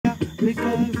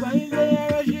Because right there,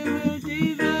 Rushville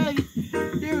TV.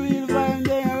 The real vibe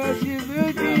there,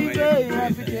 Rushville TV. You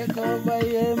have to check over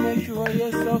here, make sure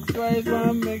you subscribe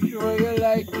and make sure you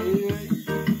like it.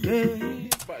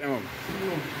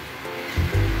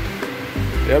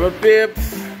 Yeah, my peeps.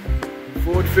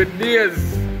 Food for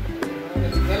days.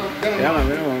 Yeah, man,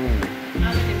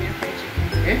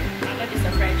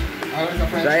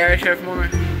 so you're a chef, mommy?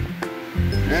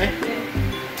 Eh?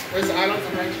 Where's the island of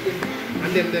fried chicken?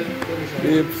 And them.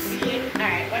 Peeps.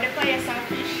 Alright, what if I have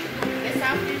saltfish? The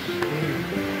saltfish,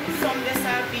 some the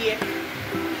saltfish,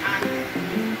 and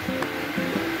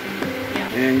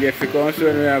yeah. And get the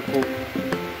concern when I cook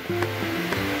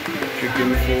chicken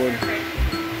food.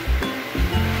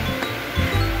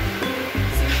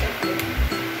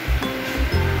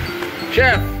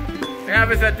 Chef, I have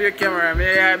to say to your camera, I'm a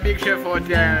big chef out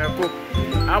here and cook.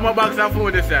 How much box of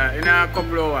food is that in a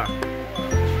couple of hours?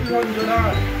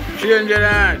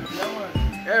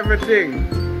 $300. Everything.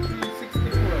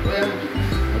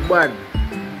 Bad.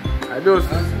 I do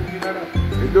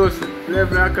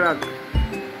 11 o'clock.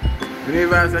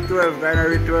 Believe us at 12, I know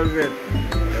reach 12 yet.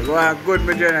 I go have good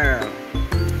my general.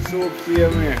 Soup here,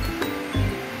 me.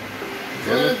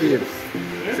 Yeah, my peeps.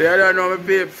 So you don't know my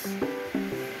peeps.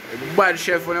 Bad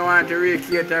chef when I want to read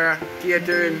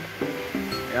catering.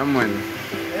 Yeah, man.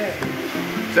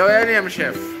 So what's your name,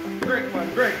 chef? Great, man,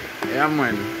 great. Yeah,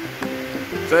 man.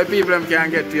 So the people can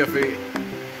get to you for it.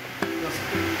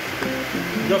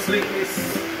 Just link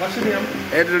this. What's your name?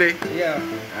 Edley? Yeah.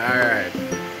 Alright.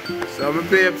 So my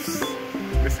peeps,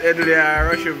 Miss Edley,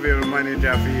 Rushville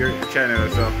manager for your channel,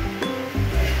 so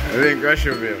link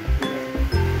Rushville.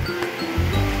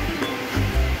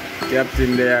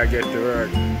 Captain there get to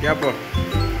work. Capo.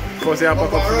 First you have to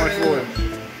pack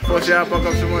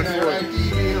up so much food.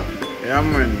 Yeah,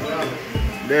 man.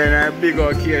 Then I big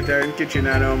old catering kitchen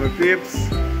and all my peeps.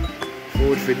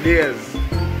 Food for days.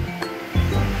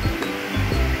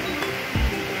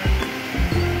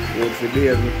 Food for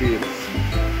days, my peeps.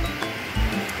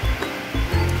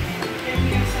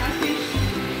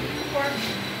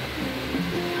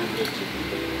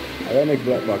 I don't make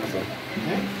black box, sir.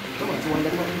 Come on,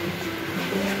 200 bucks.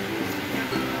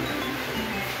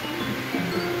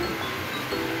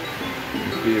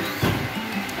 Peeps.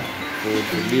 Food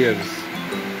for days.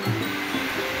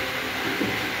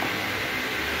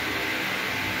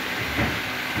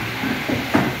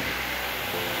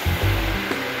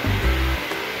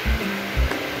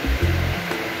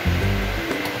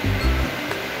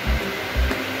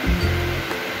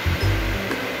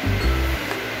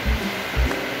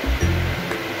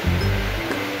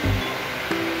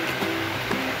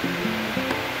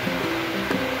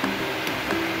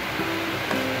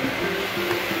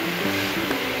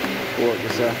 Pork,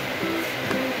 sir.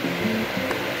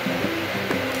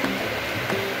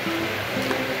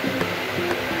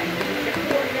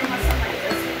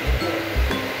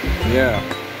 Yeah.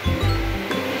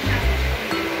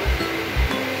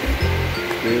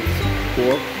 It's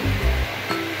pork.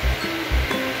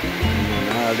 And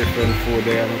all different food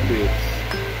there, my peeps.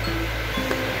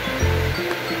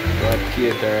 Got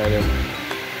cater them.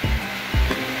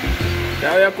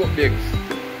 How you cook pigs?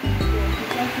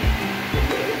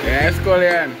 Yeah,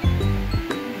 Scullion.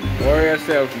 Worry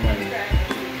yourself, man.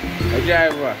 A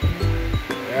driver.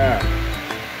 Yeah.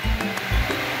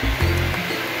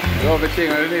 Love the thing,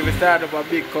 you need to start up a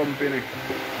big company.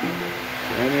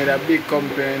 You need a big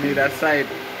company, you need a site.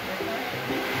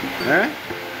 Huh?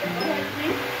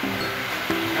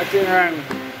 Nothing wrong.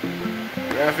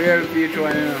 You have to help each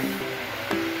one, you know.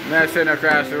 Not send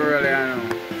across the world, you know.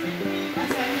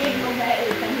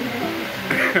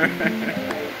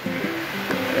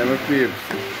 Yeah, my peeps.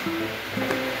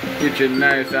 Kitchen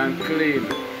nice and clean.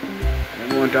 The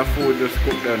amount of food just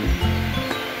cooked done.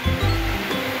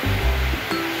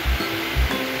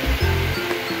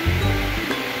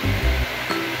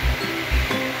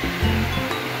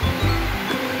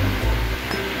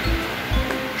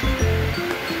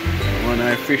 One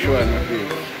I fish one, my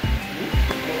peeps.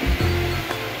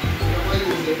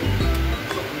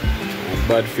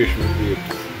 Bad fish, my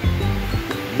peeps.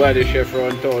 Body chef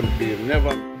around town, people.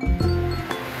 Never.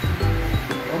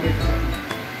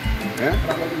 Yeah?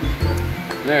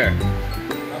 There.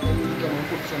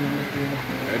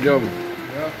 A jump.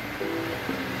 Yeah.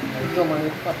 A jump and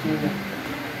it's packing them.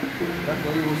 That's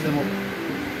what you use them up.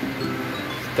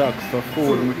 Stocks for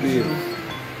food, my people.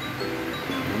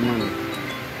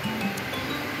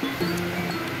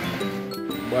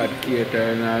 Bad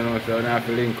catering, I know, so I have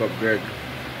to link up Greg.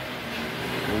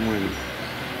 Come on.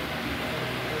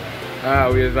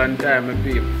 Always on time, my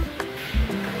people.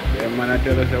 Yeah, man, I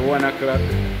tell us at 1 o'clock.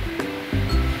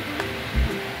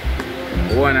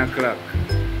 1 o'clock.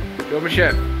 So my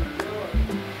chef.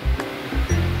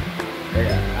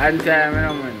 Yeah, on time, you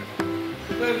know, man.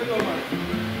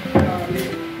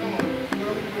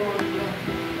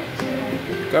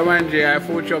 Come on, Jay, I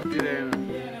food shop today, you know.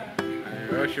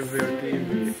 And Rushville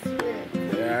TV.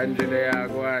 Yeah, Angie, they are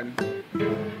going.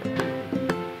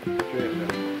 Straight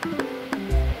now.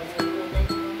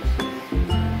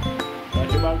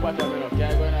 Watch your back bottom, you know.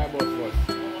 Can't go in our bus first.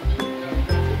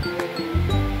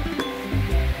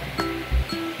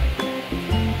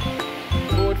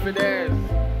 Food for days.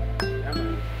 Yeah,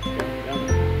 man. Yeah,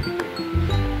 man.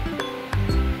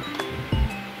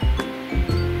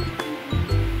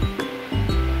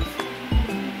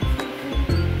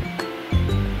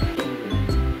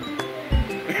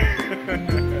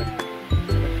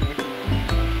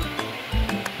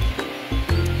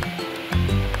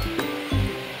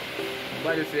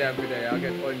 What do you say every day? I'll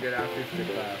get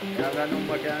 155. You have that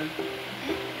number again?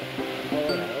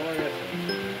 Oh, yes.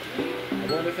 I'm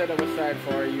going to set up a side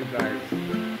for you guys.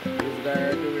 These guys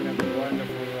are doing a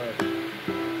wonderful work.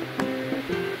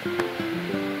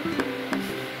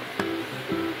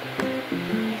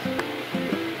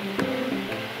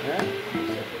 Yeah?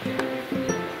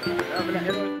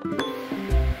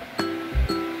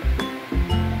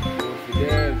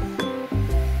 Yes.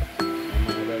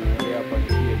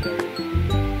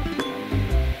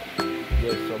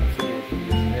 Yes, some food from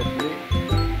this Netflix.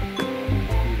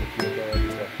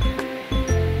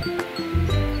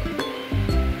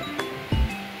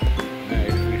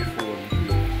 Nice fish food.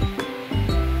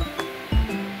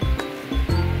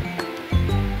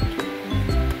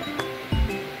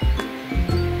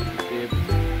 Tips.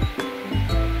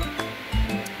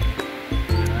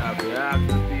 Yeah,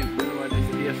 the tips, you know this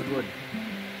tastes good.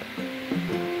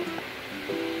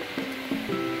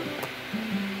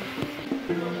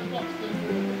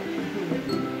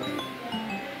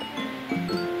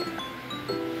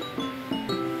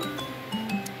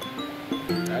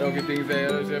 I don't get things there,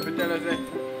 so if you tell us,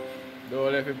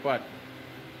 don't let it pot.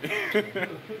 She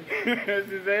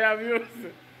say, have use.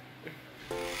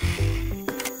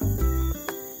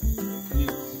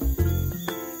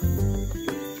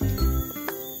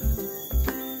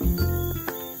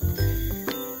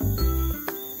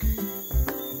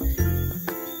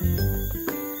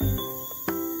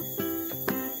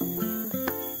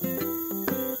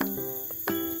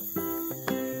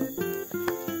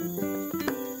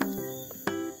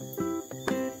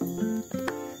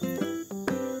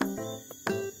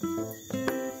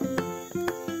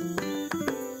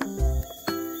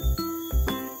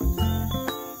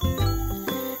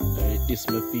 This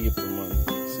my people, man.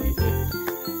 See,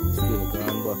 still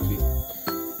going back with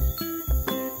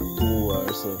 2 or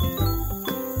so.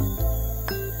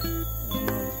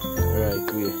 Right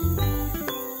way.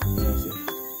 Yeah, see,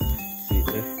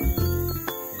 yeah,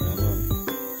 man.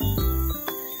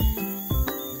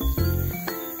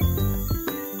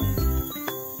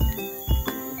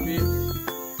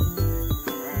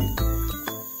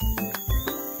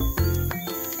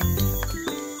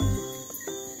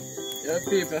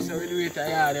 People, so we do it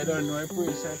here, they don't know a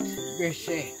place at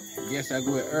Breadfruit. Guess I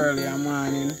go early in the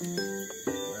morning.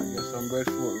 I get some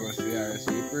breadfruit roast here,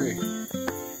 so you pray.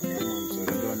 So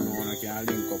they don't know when I can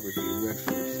link up with the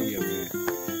breadfruit, see you, man.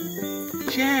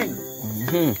 Cheng!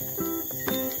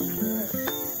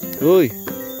 Oi!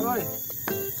 Oi!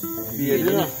 Yeah, you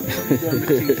know.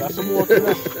 That's some more to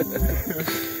that.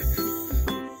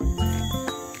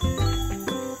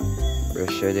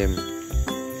 Pressure them.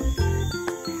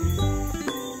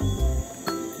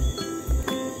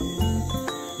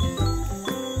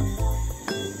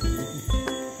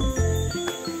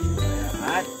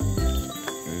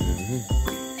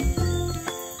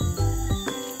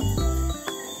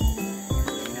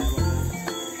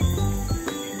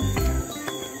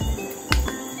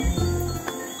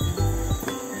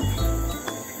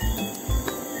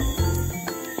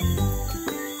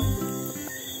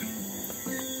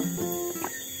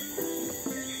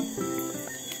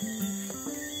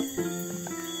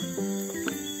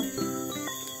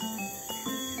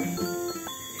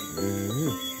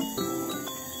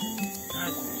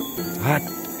 Hot.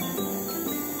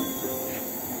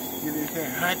 Give it a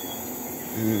hot.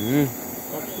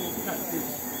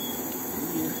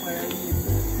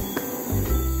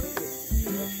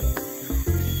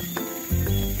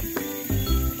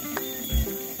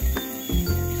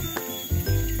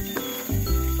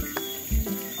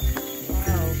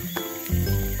 Wow.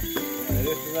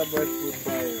 This is a breadfruit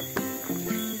fire.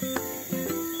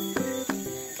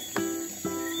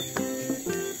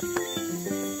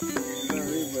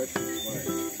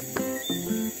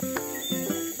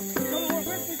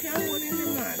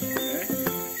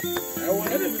 I want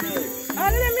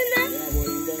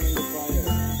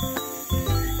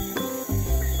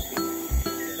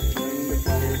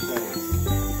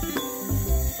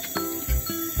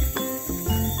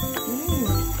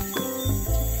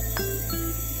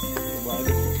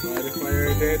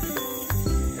loaded,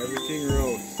 everything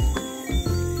roast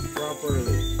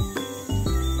properly.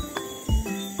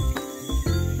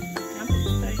 I'm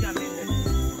putting the yam in there.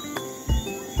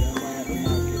 Yam at the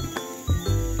market.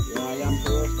 You want yam to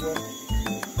roast one?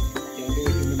 You can do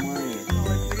it in the morning. No,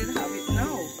 we didn't have it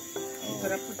now. You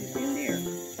gotta put it in there.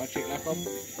 Patch it like up.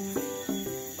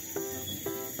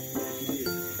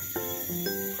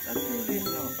 That's too late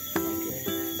now. Okay.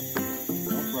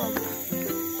 No problem.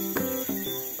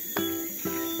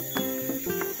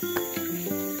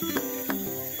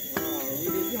 Oh,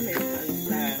 really Jamaican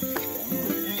style.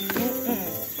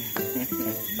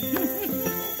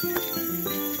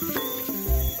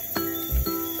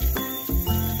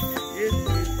 This is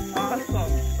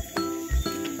awesome.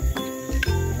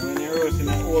 And when you're roasting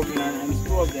the oven and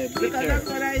stove, they're bitter. Because that's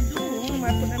what I do. I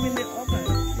put them in the oven.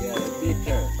 Yeah, they're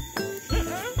bitter. They're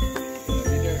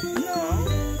bitter. No.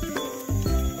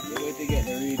 You need to get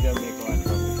the real Jamaican one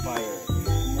from the fire.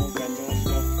 Smoke and those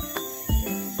stuff.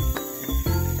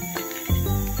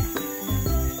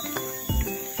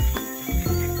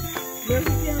 Well, you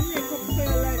can make up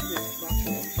fire like this back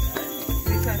home.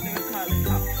 Because they will call the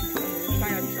cops when the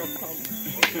fire truck comes.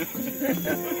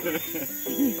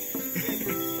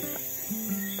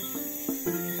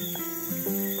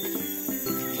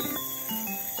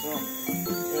 So,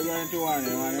 you're going to want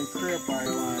them. You want them crepe or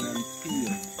you want them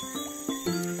peel?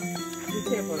 The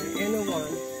table,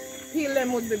 anyone. Peel them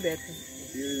would be better.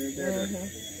 Peel them better? Mhm.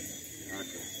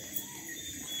 Okay.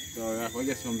 So, you have to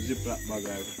get some Ziploc bag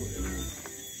to put them in.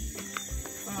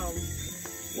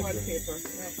 What paper?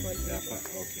 Yeah, what Yeah, paper.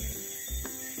 okay.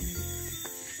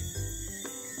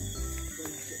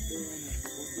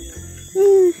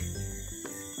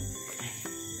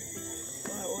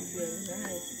 Wow, okay,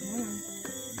 nice. Wow.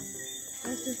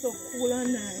 That's just so cool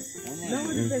and nice. Now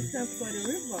is the best time for the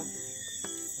river.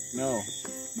 No.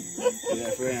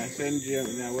 Yeah, when I send you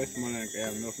in Westmoreland, I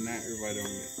have enough night river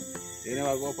down there. You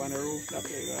never go up on the rooftop,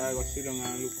 I go sit down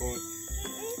and look out.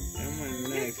 Yeah, man,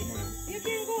 nice, man. You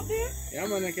can go there? Yeah,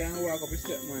 man, I can walk up a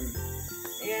step, man.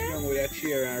 Yeah. Come with a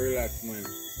chair and relax, man.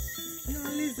 No,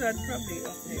 lizard probably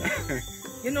up there.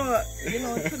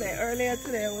 Earlier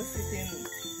today I was sitting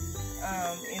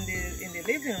in the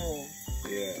living room.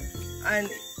 Yeah. And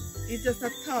it's just a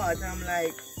thought. I'm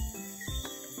like,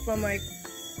 from I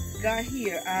got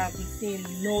here, I haven't seen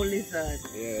no lizard.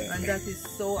 Yeah. And that is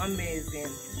so amazing.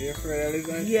 You afraid of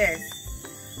lizards? Yes.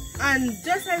 And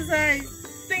just as I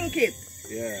think it,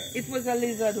 Yeah. it was a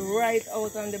lizard right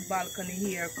out on the balcony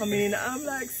here coming in. I'm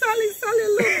like, Sally,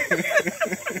 look.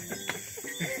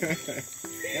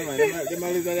 Yeah, man, them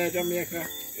lizards in Jamaica,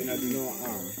 you know, do no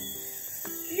harm.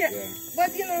 Yeah. Yeah.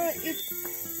 But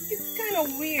it's kind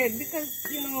of weird because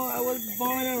I was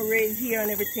born and raised here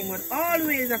and everything, but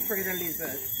always afraid of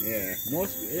lizards. Yeah.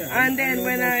 Yeah. And then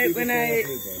when I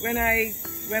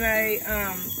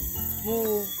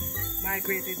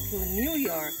migrated to New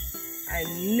York, I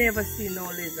never see no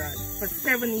lizard for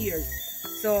 7 years.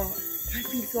 So I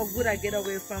feel so good I get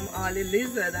away from all the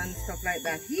lizard and stuff like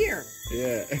that here.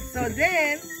 Yeah. So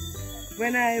then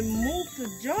when I moved to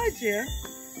Georgia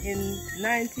in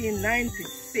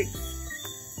 1996,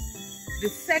 the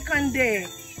second day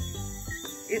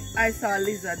I saw a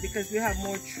lizard because we have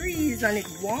more trees and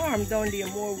it's warm down there,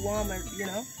 more warmer,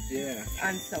 Yeah.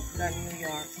 and stuff than New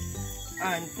York.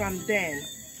 And from then,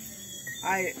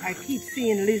 I keep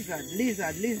seeing lizard,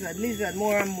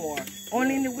 more and more.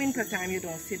 Only in the winter time you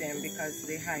don't see them because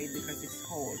they hide because it's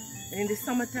cold. And in the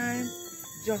summertime,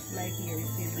 just like here, you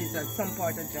see lizard, some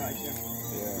part of Georgia.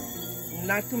 Yeah.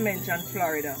 Not to mention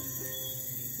Florida.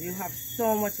 You have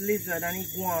so much lizard and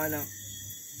iguana.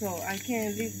 So I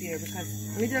can't live there because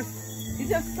it's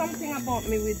just something about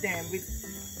me with them, with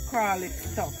crawly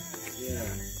stuff. Yeah.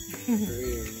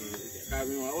 Real, man. I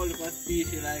mean, all of us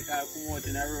species like I come out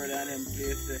in the road and them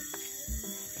places,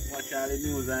 watch all the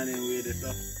news and them way the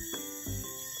stuff.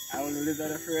 I want to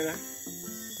lizard afraid of.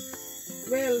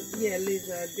 Well, yeah,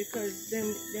 lizard, because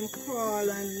them crawl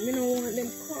and me don't want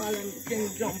them crawl and them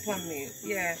jump on me.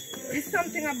 Yeah, it's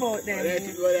something about them.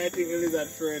 But I think the lizard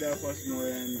afraid of us more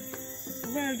than.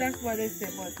 Well, that's what they say,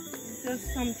 but it's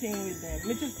just something with them.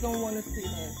 We just don't want to see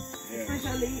them, Yeah.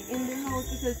 especially in the house,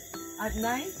 because at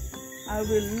night I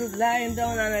will look lying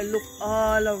down and I look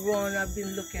all around. I've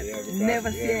been looking, Yeah, because,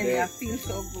 never see any. yeah. I feel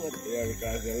so good. Yeah,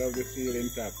 because they love the ceiling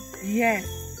top. Yes,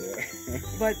 Yeah.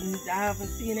 but I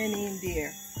haven't seen any in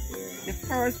there. Yeah. The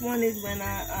first one is when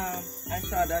I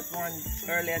saw that one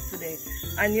earlier today,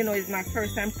 and it's my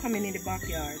first time coming in the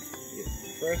backyard Yeah.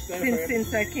 First time.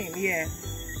 since I came, yeah,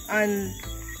 and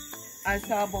I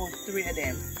saw about 3 of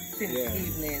them since Yeah.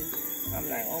 evening, I'm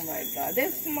like, oh my God,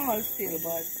 they're small still,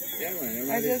 but yeah, man.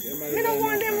 I don't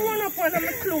want them run up on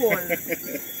my clothes.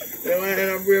 They want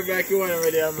to bring back you one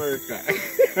with the America.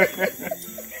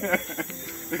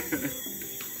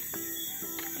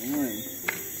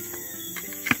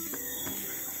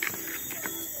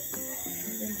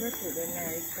 Them breadfruit are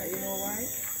nice, but you know why?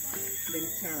 They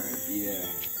turn. Yeah,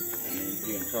 and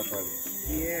doing properly.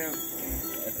 Yeah.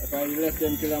 If I left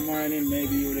them till the morning,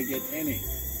 maybe you would get any.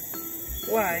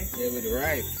 Why? They would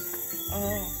ripe.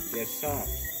 Oh. Get soft.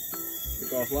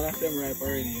 Because one of them ripe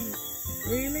already, you know.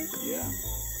 Really? Yeah.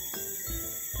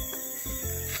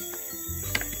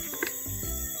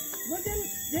 But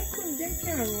they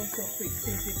can't roast so quick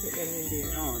since you put them in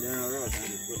there. No, they're not roast. I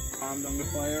just put calm down the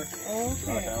fire. Okay.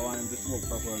 Because I want them to smoke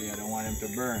properly. I don't want them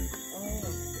to burn. Oh.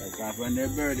 Because when they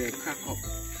burn, they crack up.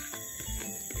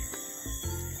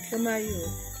 So,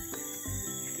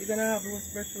 you're gonna have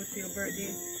roast breadfruit for your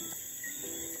birthday?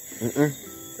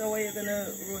 So what are you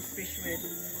gonna roast fish with?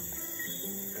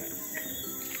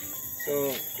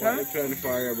 So, what you plan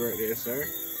for your birthday, sir?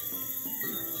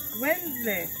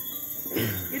 Wednesday.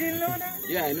 You didn't know that?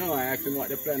 Yeah, I know. I asked him what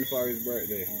the plan for his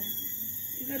birthday.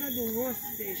 You're gonna do roast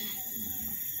fish.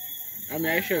 I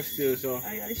mean, I'm chef still, so.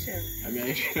 Are you a chef? I mean,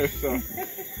 I'm chef, so.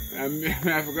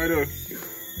 I forgot to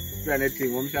plan the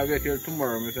thing. I'm going to wait till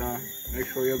tomorrow, Mr. Make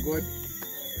sure you're good.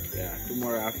 Yeah,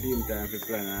 tomorrow I have film time to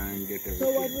plan and get everything.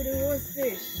 So what with the roast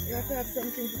fish? You have to have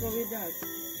something to go with that.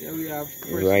 Yeah, we have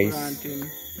rice.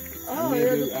 Plantain. Oh, you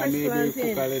have the fresh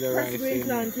plantain. Cook a little Fresh rice green in.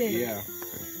 plantain. Yeah.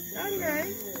 That's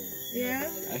nice.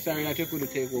 Yeah. I saw that you could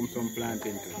take home some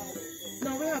plantain too.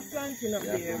 No, we have plantain up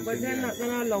Yeah, there, plantain but they're there. not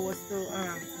gonna allow us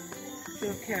to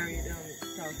carry them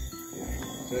stuff.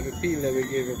 So if you peel that will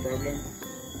give you a problem?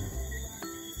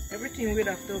 Everything we'd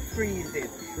have to freeze it.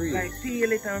 Freeze? Like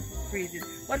peel it and freeze it.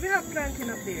 But we have plantain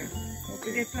up there. Okay.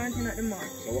 We get plantain at the market.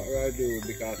 So what we'll do,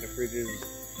 because the fridge is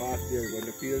past here, we're going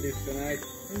to peel this tonight,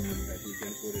 that you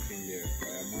can put it in there by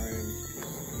a morning.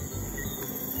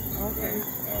 Okay.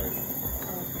 Alright.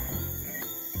 Okay.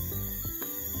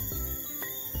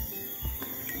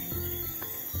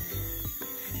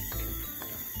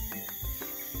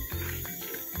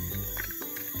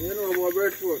 You know about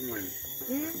breadfruit, man?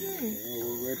 Mm-hmm. You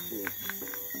know about breadfruit?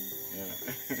 Yeah.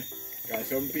 Because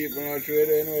some people not sure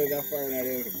they know that foreigner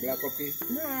is black puppy.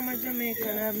 No, I'm a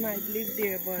Jamaican. Yeah. I might live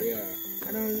there, but Yeah.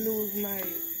 I don't lose my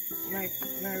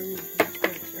roots, my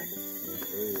culture.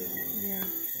 Yeah.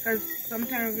 Because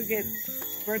sometimes we get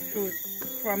breadfruit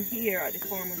from here at the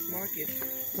farmer's market,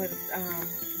 but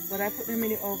I put them in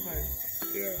the oven.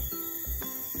 Yeah.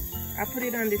 I put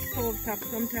it on the stove top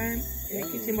sometimes in the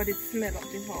kitchen, but it smells up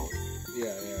the house.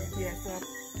 Yeah, yeah. Yeah, so I'd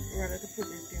rather to put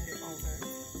it in the oven.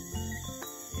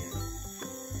 Yeah.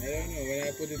 I don't know, when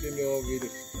I put it in the oven,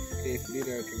 it tastes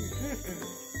bitter to me.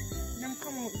 Them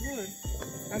come out good.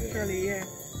 Actually, yeah.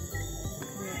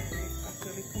 Yeah, they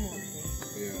actually come out good.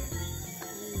 Yeah.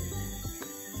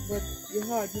 But it's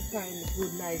hard to find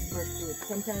good, nice breadfruit.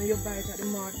 Sometimes you buy it at the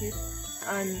market,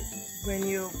 and when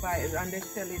you buy it, and they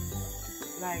sell it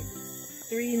like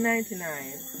 $3.99.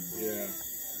 Yeah.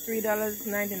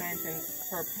 $3.99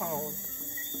 per pound.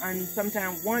 And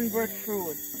sometimes one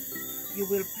breadfruit, you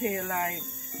will pay like,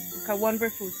 because one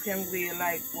breadfruit can weigh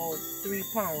like about 3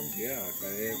 pounds. Yeah, I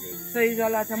have it. So it's a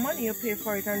lot of money you pay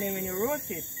for it, and then when you roast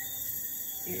it,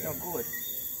 it's not good.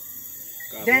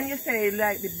 Then you say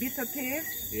like the bitter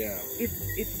taste. Yeah.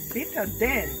 It's bitter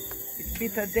then. It's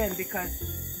bitter then because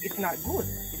it's not good.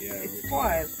 It's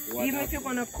spoiled. Even if you're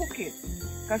gonna cook it.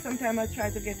 Because sometimes I try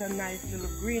to get a nice little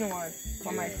green one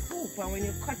for my soup, and when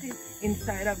you cut it,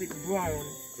 inside of it brown,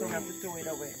 so I have to throw it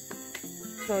away.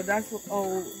 So that's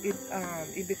how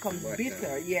it becomes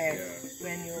bitter. Yeah.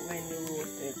 When you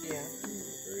roast it. Yeah.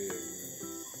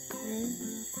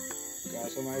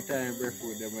 Because some of the time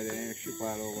breadfruit them when they ship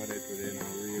all over there to they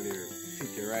don't really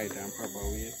fit the right and proper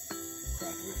way.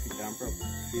 Because we fit and proper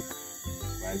fit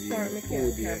by the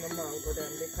food here. I'm mango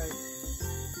them because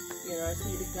you know I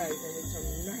see the guys and with some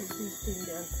nice thing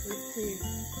there and pretty.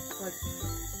 But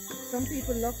some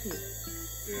people lucky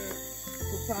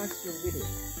to pass through with it.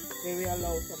 They will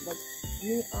allow some, but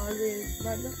me always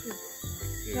not lucky.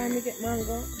 Time to get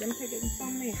mango, them take it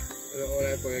from me. All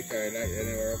I put carry like they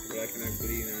never wrap it like in a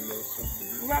green and those stuff.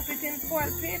 Wrap it in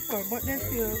foil paper, but they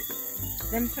still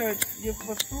them search you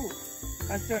for fruit.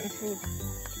 Because certain fruits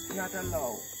not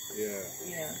allowed. Yeah.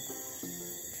 Yeah.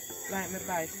 Like me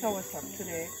buy soursop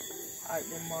today at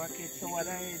the market. So what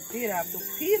I did, I have to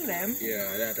peel them.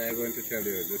 Yeah, that I'm going to tell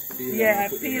you. Just peel them. I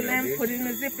put peel them, put it in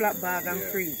a Ziploc bag and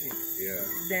freeze it. Yeah.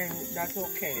 Then that's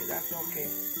okay. That's okay.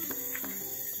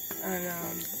 And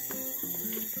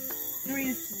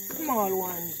 3 small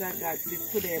ones I got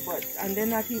today, and they're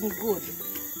not even good.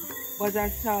 But I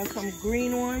saw some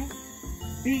green ones,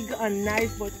 big and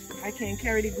nice, but I can't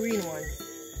carry the green ones.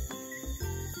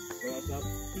 So what's up?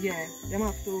 Yeah, them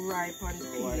have to ripe and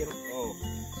peel. Oh.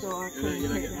 So I You're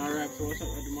not getting all ripe, so what's up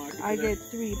at the market? I get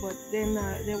 3, but then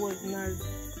they wasn't as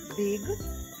big. Oh.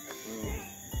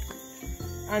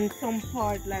 And some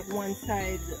part, like one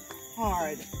side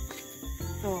hard.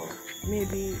 So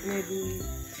maybe they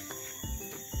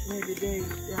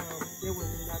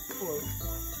wasn't that full.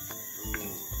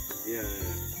 Yeah.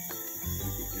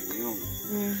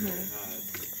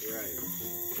 Right.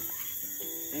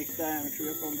 Next time, I'm sure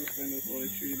you'll come to spend this whole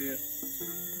 3 days.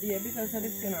 Yeah, because of the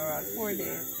funeral, 4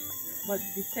 days. But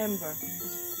December.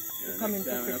 Yeah, coming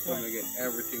next time for we'll come and get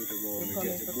everything to go. We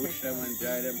get the bush them and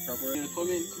dry them properly. Come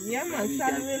in. Yeah, man.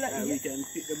 We can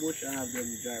pick the bush and have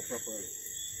them dry properly.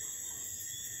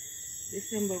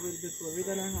 December will be good. We're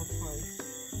gonna have fun.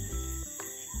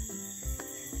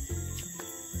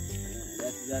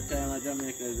 That time of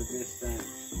Jamaica is the best time.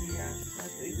 Yeah,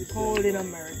 it's cold in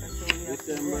America, so we have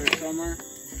December, summer, the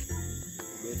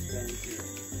best time here.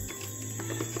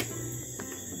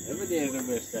 Every day is the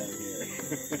best time here.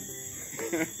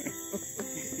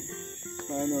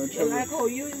 I know. So like how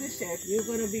you is the chef, you're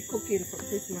gonna be cooking for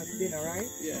Christmas dinner, right?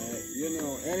 Yeah, you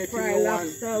know, anything fried you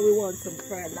lobster, want. we want some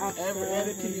fried lobster.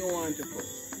 Anything you want to cook.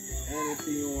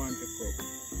 Anything you want to cook.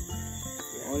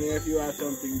 Only if you have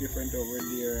something different over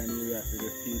there and you have to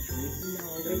just teach me.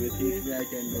 No, if you teach me, I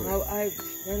can do it.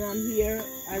 When I'm here,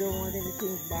 I don't want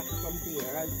anything back from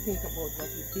there. I think about what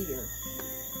is here.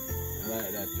 I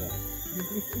like that job.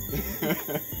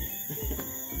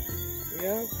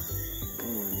 Yeah.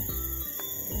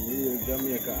 Real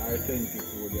Jamaica authentic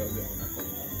food you're gonna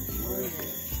come out.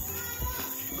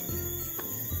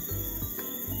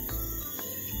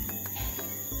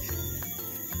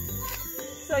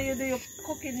 So you do your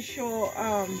cooking show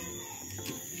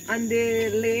on the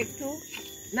lake too?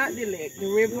 Not the lake, the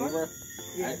river?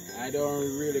 Yeah. I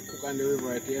don't really cook on the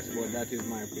river at yes, but that is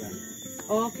my plan.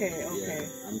 Okay. Yeah,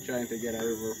 I'm trying to get a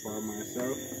river for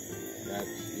myself. That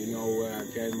you know where I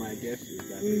carry my guests is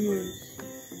that river.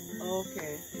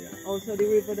 Okay. Yeah. Also the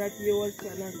river that you was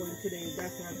not going today,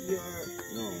 that's not your...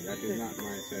 No, that is not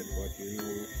my set, but you know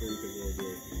we're free to go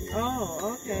there.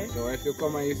 Oh, okay. So if you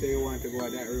come and you say you want to go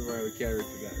at that river, I will carry you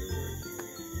to that river.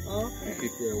 Okay. And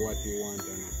prepare what you want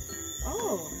and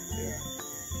oh. Yeah.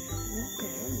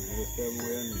 Okay. The same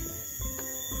way and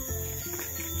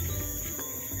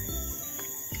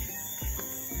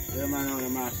yeah, man, on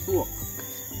them are soak.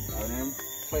 And them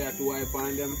fire to wipe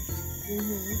on them.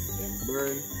 Them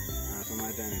burn. And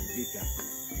sometimes them bitter.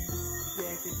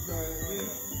 Yes, it's burn. Yeah.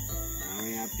 And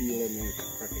when you peel them, you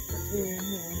crack it.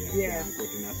 Yeah. And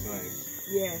put in a slice.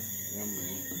 Yes. Yeah,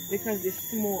 man. Because the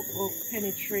smoke will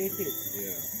penetrate it.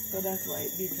 Yeah. So that's why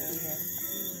it's bitter, yeah.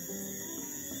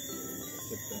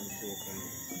 Set them soak and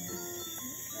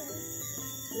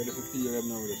ready to peel them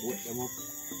now, just wet them up.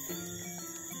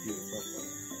 Peel it properly.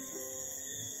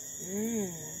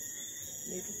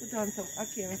 Need to put on some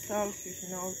ackee and saltfish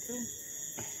now too.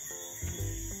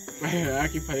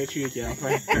 Ackee for the tree can't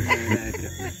find.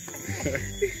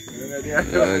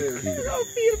 You don't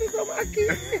feel me some ackee.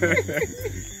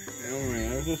 Yeah,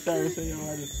 man, I'm just sorry so you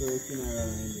know I just looking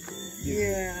around.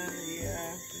 Yeah.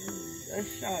 A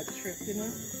short trip, you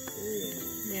know?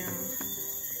 Yeah.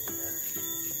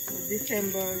 So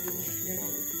December, you know,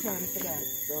 plan for that,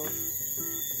 so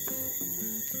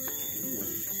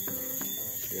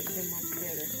it'll be much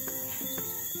better.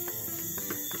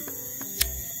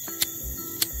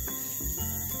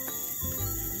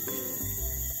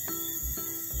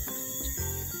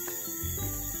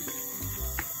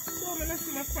 So I'm gonna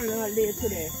see my friend all day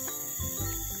today.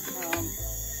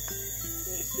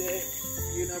 They say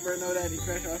you never know that he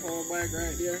crashed off our bike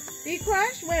right there. He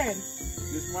crashed when?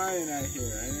 This morning I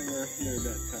never hear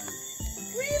that time.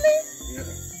 Really? Yeah.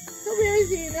 So where is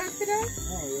he, in the hospital? No,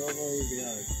 he over his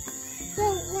yard. So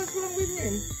what's wrong with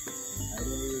him? I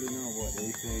don't really know, but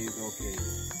they say he's okay.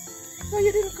 So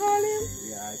you didn't call him?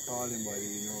 Yeah, I called him, but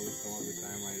you know, some of the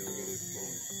time I don't get his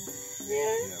phone.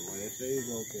 Yeah? Yeah, but they say he's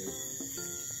okay.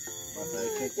 But I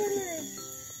checked it. Yeah.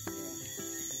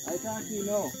 I thought you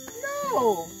know.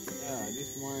 No. Yeah,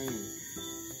 this morning.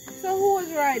 So who was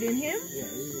riding him? Yeah,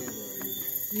 he was riding.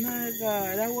 My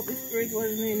God, I hope the spirit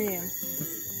wasn't in him.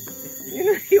 You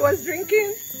know, he was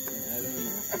drinking? Yeah, I don't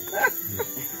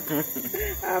know.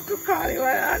 I have to call him.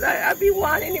 I've been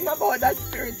warning him about that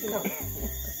spirit, you know.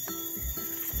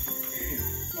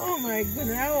 Oh my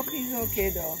goodness, I hope he's okay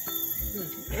though.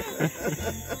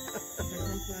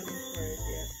 I'm planning for it,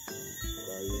 yeah.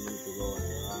 So you need to go on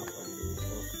your app and do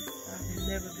stuff.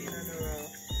 Never been on the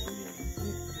rock.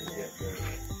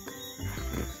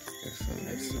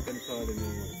 You can call the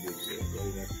name of the big place, but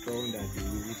it's a stone that you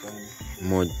use it on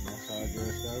Mud. massage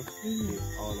yourself.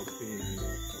 Take all the pain and the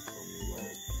stuff from the wall.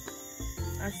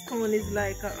 A stone is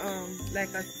like a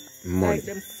Mud. like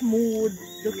them smooth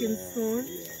looking stone,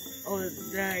 Yeah. or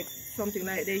like something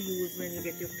like they use when you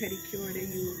get your pedicure. They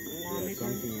use warm it.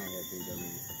 Something like that. I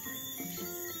mean.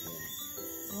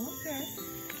 Okay.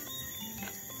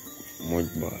 Mud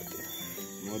bath.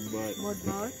 Mud bath. Mud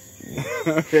bath.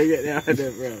 You get that out of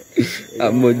there,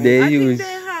 bro. Mud they I use. think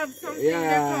they have something Yeah,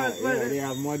 they call, well, they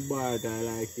have mud bath. I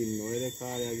like in what they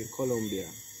call it, like in Colombia.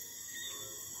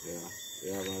 Yeah,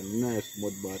 they have a nice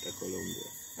mud bath in Colombia.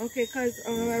 okay, because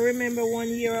I remember one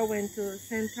year I went to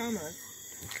St. Thomas,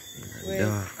 where,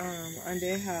 and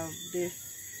they have this,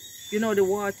 you know, the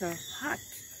water hot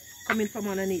coming from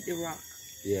underneath the rock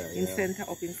Yeah, in St.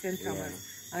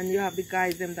 Thomas, and you have the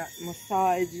guys them that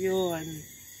massage you and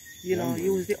you know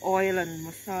use the oil and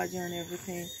massage you and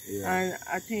everything. Yeah. And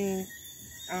I think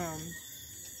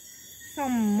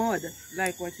some mud,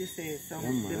 like what you say, some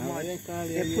the mud they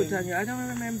put on you. I don't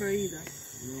remember either. I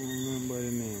don't remember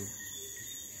the name.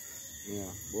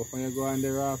 Yeah, but when you go on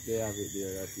the raft, they have it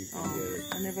there that you can get it.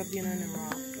 I've never been on the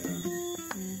rock.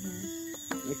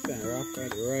 Next time, raft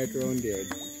right around there.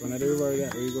 It's one of the rivers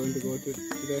that we're going to go to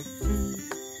today.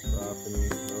 Rafting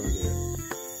around there.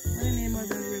 What's the name of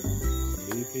the river?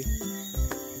 Leafy.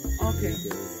 Okay. Leafy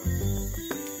River.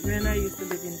 When I used to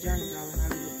live in Johnsville,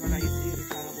 when I used to hear the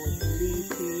talk about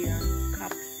Leafy and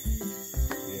Cups.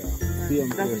 Yeah.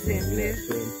 That's the same place?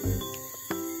 Yeah, same place.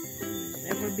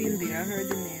 Never been there. I heard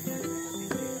the name. I've never been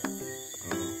there.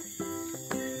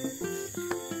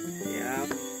 Yeah.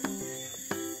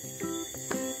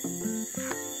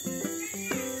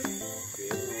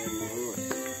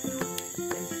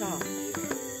 And soft.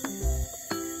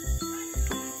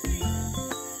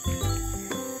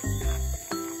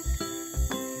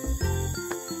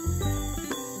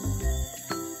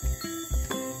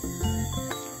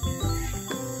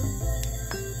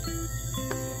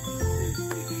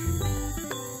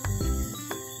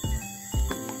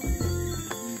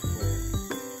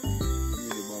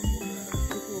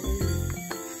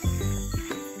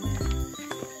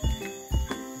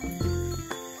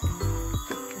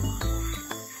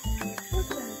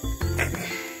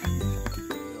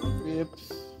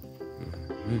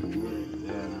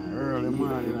 Early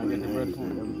morning, I get the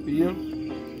breadfruit and peel.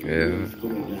 Yeah.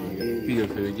 Peel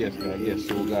for the guests, I get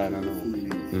so good, I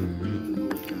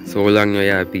know. So how long you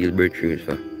have peel breadfruit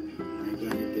for? A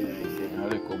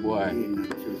little boy. I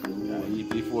eat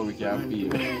before we can peel.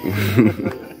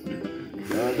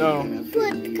 No.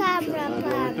 Food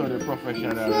camera To the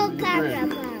professional. Food camera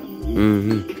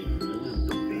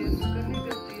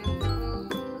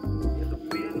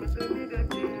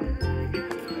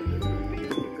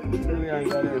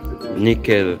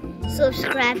Nickel.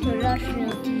 Subscribe to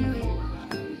Rushville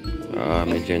TV. Ah,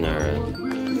 my general.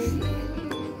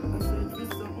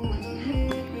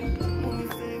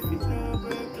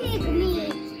 Pick me.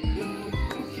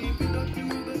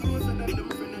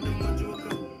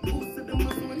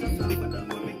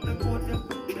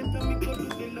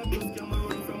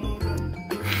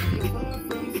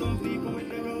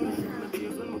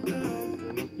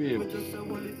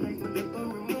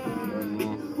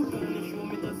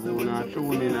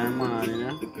 Tune in and morning,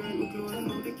 yeah?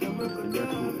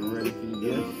 Ready for you,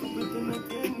 yes?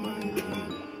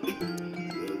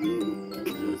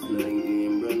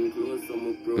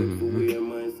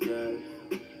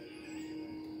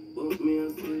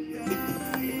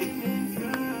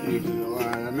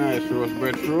 A nice roast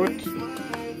breadfruit.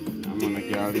 I'm gonna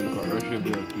get out of Rushville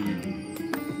TV.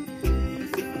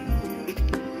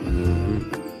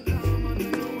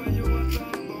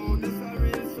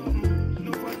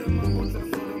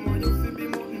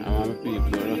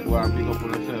 Go and pick up on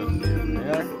yourself.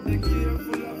 Yeah?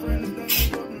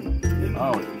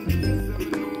 Out.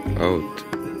 Out.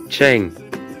 Cheng.